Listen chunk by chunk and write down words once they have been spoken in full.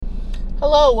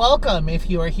Hello, welcome.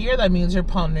 If you are here, that means you're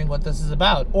pondering what this is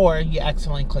about, or you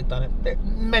accidentally clicked on it.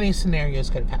 Many scenarios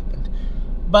could have happened.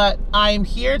 But I'm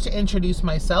here to introduce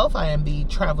myself. I am the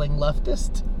traveling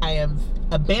leftist. I have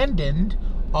abandoned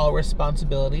all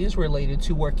responsibilities related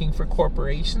to working for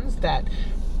corporations that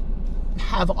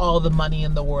have all the money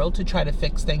in the world to try to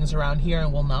fix things around here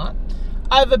and will not.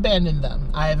 I've abandoned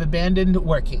them. I have abandoned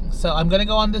working. So I'm going to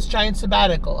go on this giant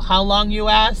sabbatical. How long, you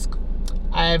ask?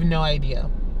 I have no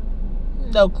idea.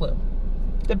 No clue.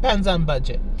 Depends on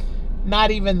budget.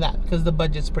 Not even that, because the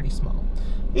budget's pretty small.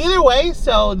 Either way,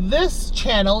 so this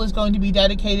channel is going to be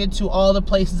dedicated to all the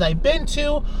places I've been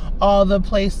to, all the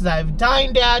places I've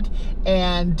dined at,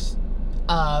 and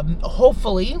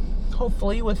hopefully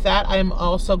with that, I'm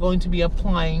also going to be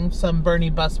applying some Bernie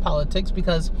bus politics,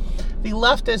 because the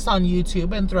leftists on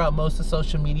YouTube and throughout most of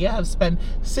social media have spent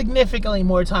significantly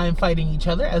more time fighting each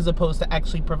other as opposed to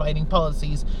actually providing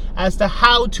policies as to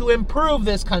how to improve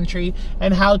this country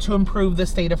and how to improve the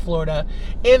state of Florida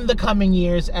in the coming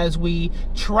years as we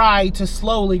try to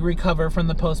slowly recover from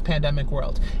the post-pandemic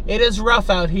world. It is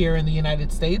rough out here in the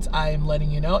United States, I am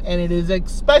letting you know, and it is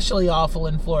especially awful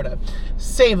in Florida.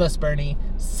 Save us, Bernie.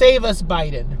 Save us,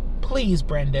 Biden. Please,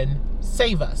 Brendan,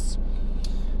 save us.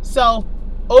 So,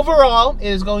 overall, it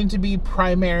is going to be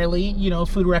primarily,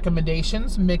 food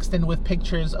recommendations mixed in with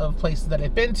pictures of places that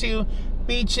I've been to,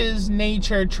 beaches,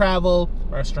 nature, travel,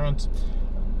 restaurants.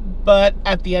 But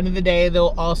at the end of the day,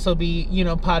 there'll also be,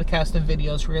 podcasts and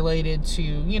videos related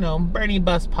to, Bernie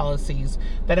bus policies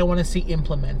that I want to see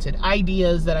implemented,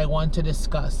 ideas that I want to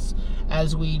discuss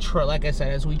as we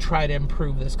try to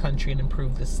improve this country and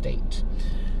improve this state.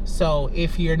 So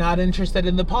if you're not interested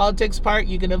in the politics part,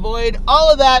 you can avoid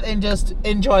all of that and just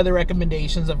enjoy the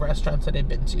recommendations of restaurants that I've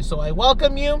been to. So I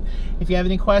welcome you. If you have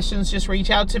any questions, just reach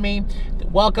out to me.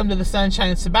 Welcome to the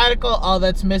Sunshine Sabbatical. All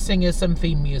that's missing is some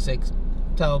theme music.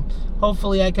 So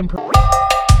hopefully I can